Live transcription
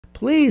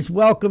Please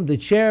welcome the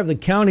chair of the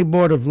County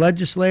Board of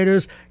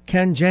Legislators,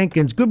 Ken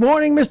Jenkins. Good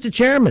morning, Mr.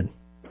 Chairman.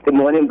 Good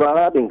morning,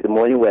 Bob, and good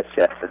morning,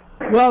 Westchester.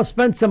 Well,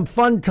 spent some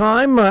fun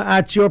time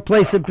at your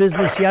place of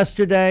business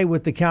yesterday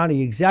with the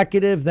county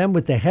executive, then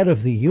with the head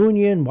of the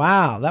union.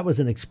 Wow, that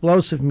was an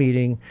explosive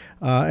meeting.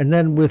 And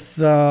then with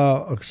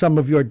some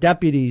of your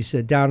deputies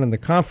down in the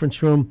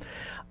conference room.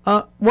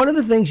 One of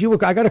the things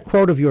I got a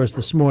quote of yours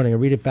this morning. I'll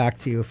read it back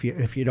to you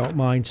if you don't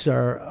mind,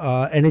 sir.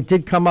 And it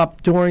did come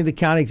up during the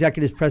county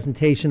executive's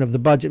presentation of the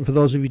budget. And for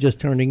those of you just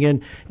turning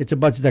in, it's a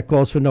budget that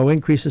calls for no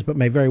increases, but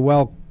may very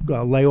well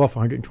lay off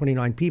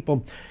 129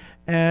 people.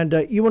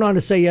 And you went on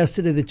to say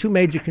yesterday the two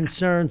major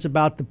concerns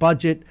about the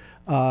budget,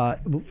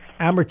 amortize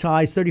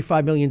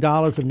 $35 million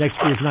of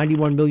next year's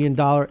 $91 million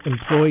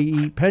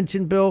employee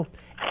pension bill,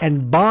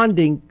 and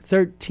bonding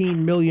 $13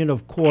 million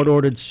of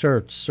court-ordered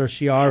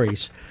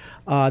certiorari's.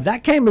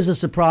 That came as a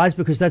surprise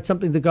because that's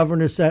something the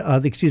governor said,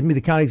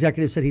 the county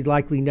executive said he'd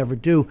likely never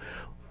do.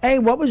 A,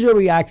 what was your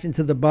reaction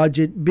to the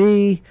budget?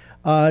 B,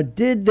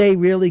 did they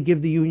really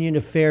give the union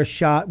a fair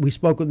shot? We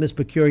spoke with Ms.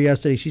 Pecure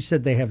yesterday. She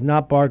said they have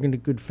not bargained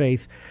in good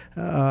faith.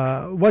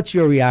 What's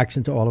your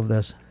reaction to all of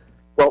this?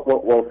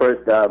 Well,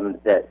 first,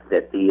 that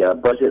the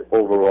budget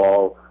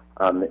overall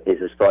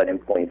is a starting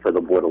point for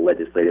the Board of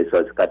Legislators. So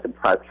it's got the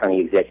county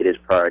executive's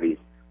priorities.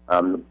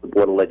 The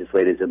Board of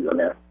Legislators are going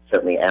to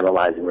certainly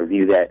analyze and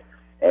review that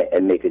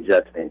and make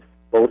adjustments.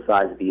 Both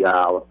sides of the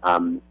aisle,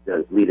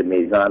 the Leader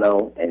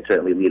Mazzano and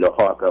certainly Leader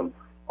Harcum,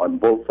 on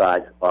both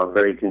sides are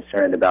very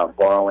concerned about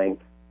borrowing.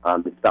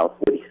 It's about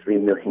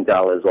 $43 million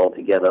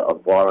altogether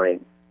of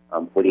borrowing,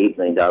 $48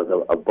 million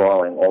of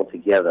borrowing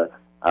altogether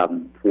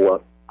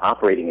for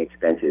operating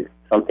expenses,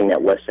 something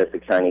that Westchester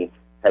County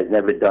has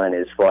never done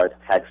as far as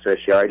tax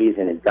certiorari's,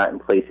 and has gotten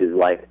places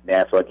like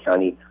Nassau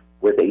County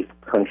with a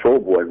control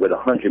board with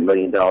 $100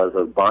 million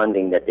of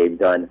bonding that they've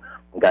done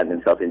and gotten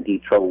themselves in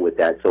deep trouble with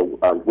that. So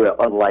we're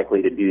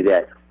unlikely to do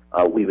that.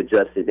 We've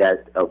adjusted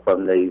that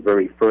from the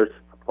very first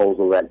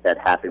proposal that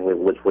happened,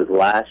 which was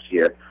last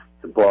year,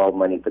 to borrow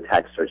money for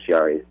tax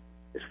certiorari's.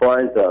 As far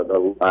as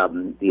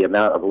the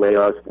amount of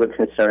layoffs, we're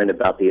concerned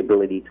about the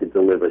ability to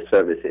deliver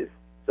services.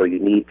 So you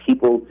need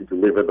people to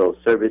deliver those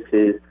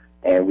services,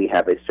 and we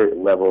have a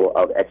certain level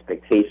of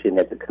expectation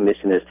that the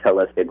commissioners tell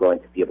us they're going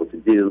to be able to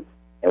do,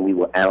 and we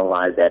will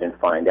analyze that and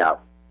find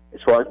out. As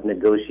far as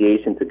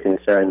negotiations are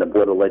concerned, the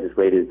Board of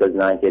Legislators does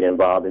not get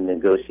involved in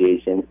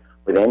negotiations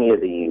with any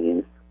of the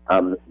unions,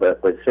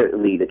 but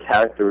certainly the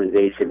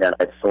characterization that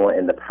I saw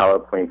in the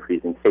PowerPoint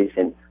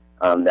presentation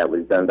that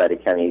was done by the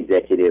county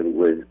executive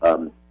was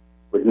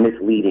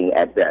misleading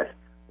at best.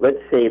 Let's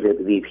say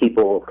that the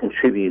people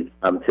contribute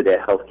to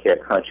their health care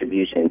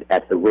contributions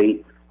at the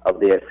rate of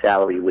their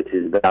salary, which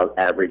is about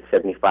average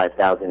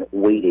 $75,000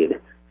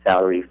 weighted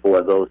salary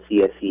for those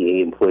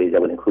CSCA employees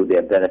that would include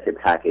their benefit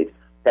package.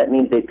 That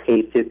means they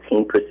pay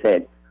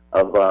 15%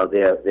 of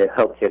their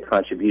health care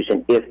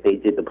contribution if they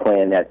did the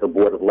plan that the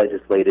Board of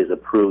Legislators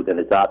approved and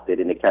adopted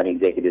and the county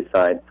executive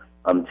signed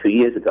 2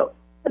 years ago.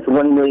 That's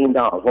 $1 million,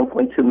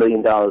 $1.2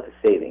 million of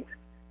savings.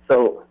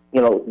 So,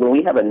 when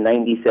we have a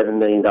 $97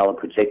 million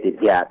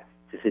projected gap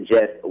to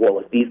suggest, well,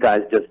 if these guys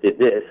just did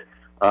this,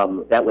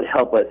 that would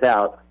help us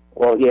out.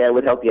 Well, yeah, it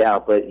would help you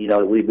out, but,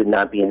 we would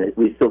not be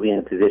we'd still be in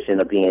a position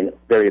of being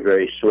very,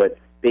 very short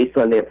based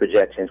on their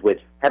projections, which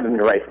haven't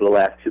been right for the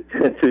last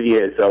 2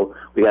 years. So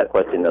we got to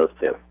question those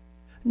too.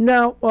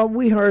 Now,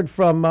 we heard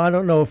from, I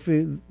don't know if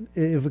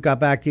it got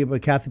back to you,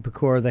 but Kathy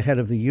Pecora, the head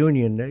of the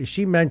union,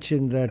 she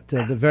mentioned that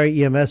the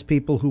very EMS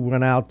people who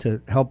went out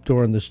to help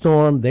during the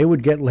storm, they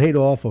would get laid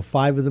off, or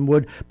 5 of them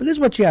would. But this is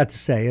what she had to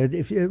say.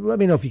 Let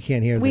me know if you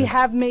can't hear this. We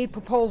have made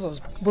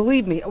proposals.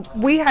 Believe me,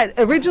 we had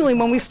originally,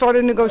 when we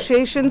started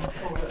negotiations,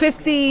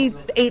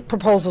 58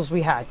 proposals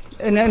we had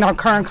in our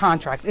current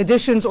contract,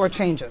 additions or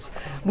changes.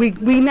 We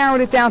narrowed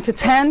it down to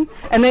 10,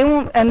 and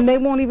they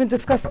won't even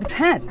discuss the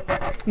 10.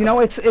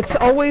 It's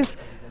always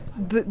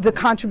the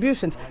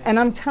contributions. And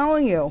I'm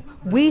telling you,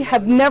 we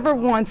have never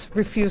once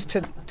refused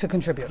to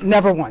contribute.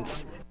 Never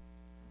once.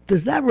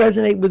 Does that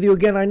resonate with you?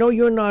 Again, I know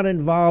you're not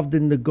involved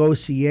in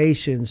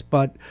negotiations,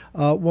 but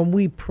when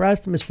we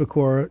pressed Ms.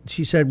 Pecora,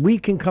 she said we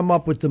can come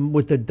up with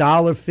the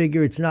dollar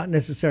figure. It's not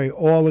necessarily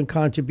all in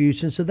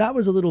contributions. So that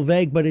was a little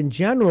vague. But in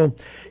general,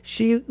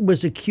 she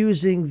was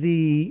accusing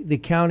the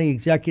county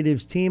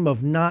executives team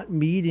of not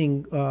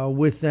meeting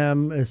with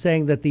them,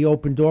 saying that the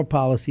open door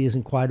policy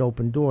isn't quite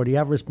open door. Do you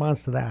have a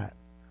response to that?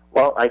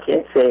 Well, I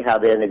can't say how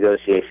their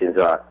negotiations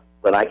are,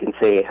 but I can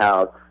say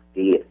how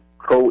the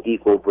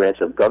co-equal branch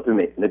of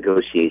government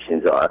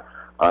negotiations are.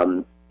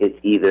 It's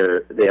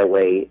either their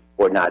way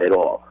or not at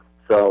all.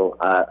 So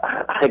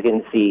I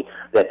can see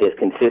that there's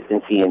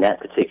consistency in that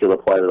particular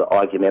part of the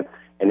argument,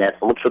 and that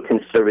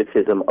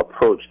ultra-conservatism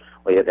approach,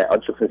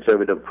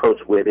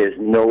 where there's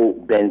no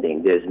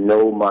bending, there's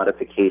no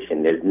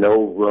modification, there's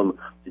no room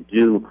to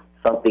do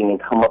something and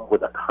come up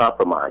with a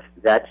compromise.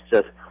 That's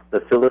just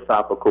the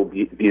philosophical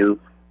view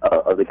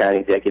of the county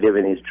executive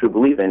and his true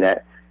belief in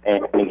that.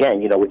 And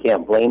again, we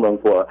can't blame him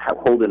for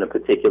holding a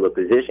particular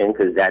position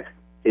because that's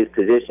his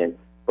position.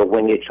 But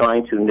when you're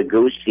trying to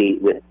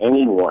negotiate with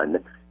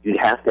anyone, you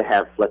have to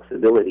have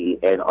flexibility,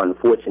 and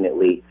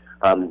unfortunately,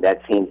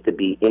 that seems to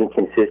be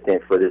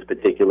inconsistent for this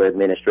particular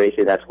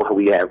administration. That's why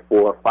we have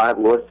 4 or 5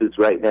 lawsuits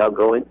right now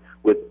going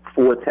with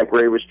 4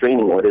 temporary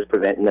restraining orders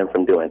preventing them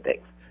from doing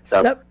things.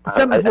 So,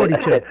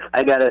 742.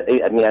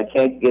 I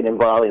can't get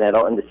involved, and I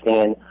don't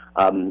understand,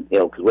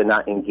 because we're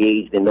not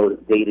engaged in those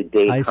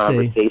day-to-day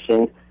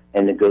conversations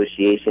and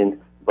negotiations.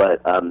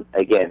 But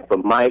again,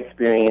 from my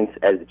experience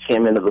as the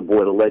chairman of the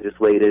Board of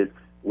Legislators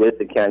with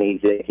the county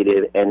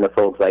executive and the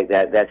folks like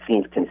that, that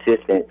seems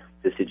consistent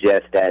to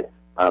suggest that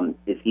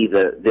it's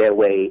either their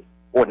way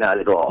or not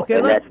at all. Okay,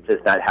 and that's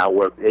just not how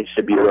it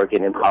should be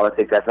working in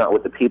politics. That's not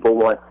what the people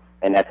want,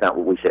 and that's not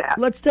what we should have.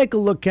 Let's take a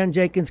look. Ken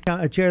Jenkins,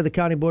 chair of the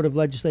County Board of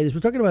Legislators.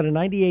 We're talking about a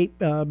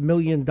 $98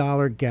 million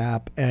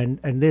gap, and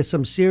there's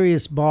some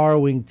serious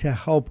borrowing to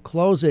help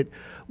close it.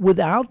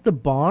 Without the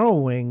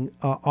borrowing,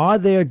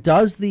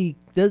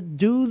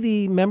 do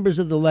the members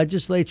of the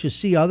legislature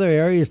see other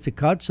areas to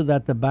cut so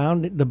that the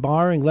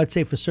borrowing, let's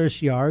say for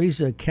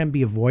certiorari's, can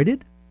be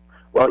avoided?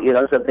 Well,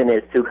 something,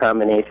 there's 2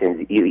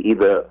 combinations. You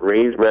either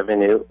raise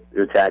revenue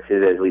through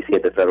taxes, as we see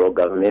at the federal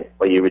government,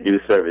 or you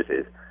reduce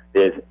services.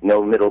 There's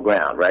no middle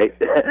ground, right?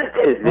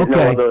 There's no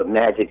other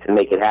magic to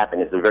make it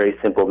happen. It's a very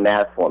simple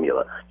math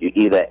formula. You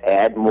either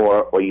add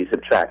more or you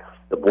subtract.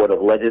 The Board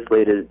of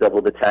Legislators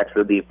doubled the tax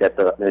relief that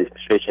the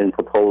administration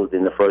proposed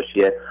in the first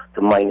year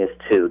to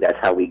 -2. That's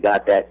how we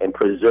got that and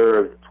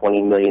preserved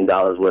 $20 million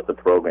worth of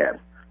programs.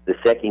 The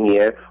second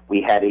year,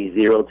 we had a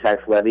 0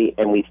 tax levy,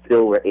 and we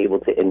still were able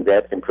to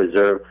invest and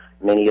preserve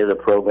many of the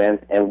programs.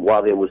 And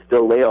while there were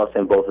still layoffs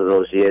in both of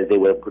those years, they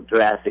were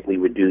drastically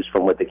reduced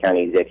from what the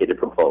county executive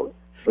proposed.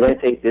 We're going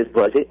to take this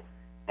budget,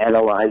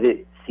 analyze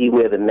it, see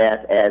where the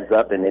math adds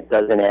up and it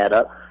doesn't add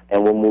up,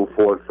 and we'll move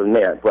forward from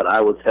there. But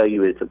I will tell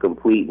you it's a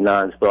complete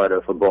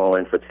non-starter for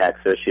borrowing for tax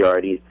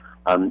certiorarities.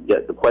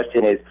 The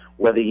question is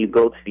whether you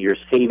go to your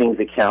savings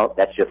account,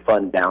 that's your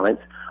fund balance,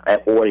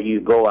 or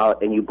you go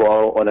out and you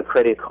borrow on a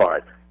credit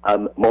card.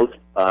 Most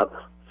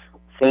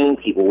sane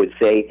people would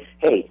say,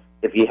 hey,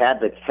 if you have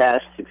the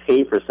cash to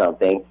pay for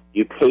something,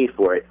 you pay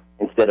for it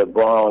instead of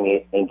borrowing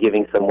it and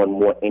giving someone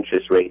more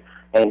interest rate,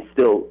 and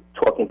still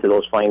talking to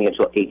those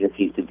financial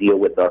agencies to deal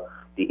with the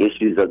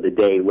issues of the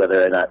day,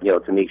 whether or not,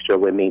 to make sure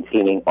we're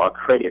maintaining our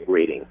credit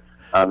rating.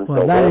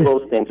 So all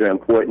those things are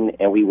important,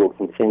 and we will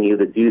continue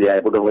to do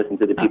that. We're going to listen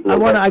to the people.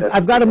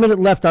 I've got a minute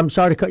left. I'm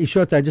sorry to cut you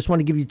short there. I just want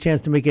to give you a chance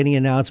to make any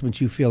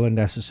announcements you feel are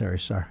necessary,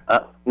 sir.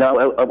 No,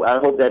 I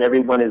hope that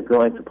everyone is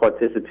going to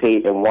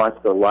participate and watch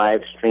the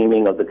live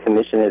streaming of the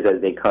commissioners as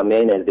they come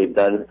in, as they've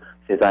done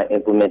since I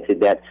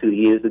implemented that 2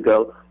 years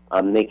ago.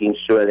 Making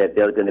sure that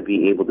they're going to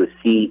be able to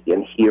see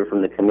and hear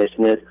from the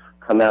commissioners,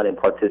 come out and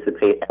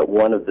participate at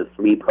one of the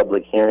 3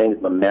 public hearings,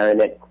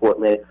 Mamaroneck,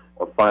 Cortland,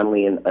 or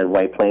finally in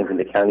White Plains in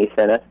the county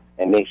center,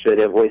 and make sure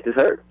their voice is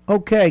heard.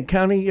 Okay,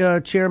 County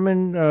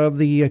Chairman of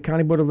the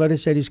County Board of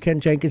Legislators, Ken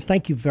Jenkins,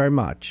 thank you very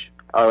much.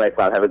 All right,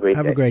 Bob. Have a great day.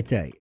 Have a great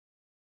day.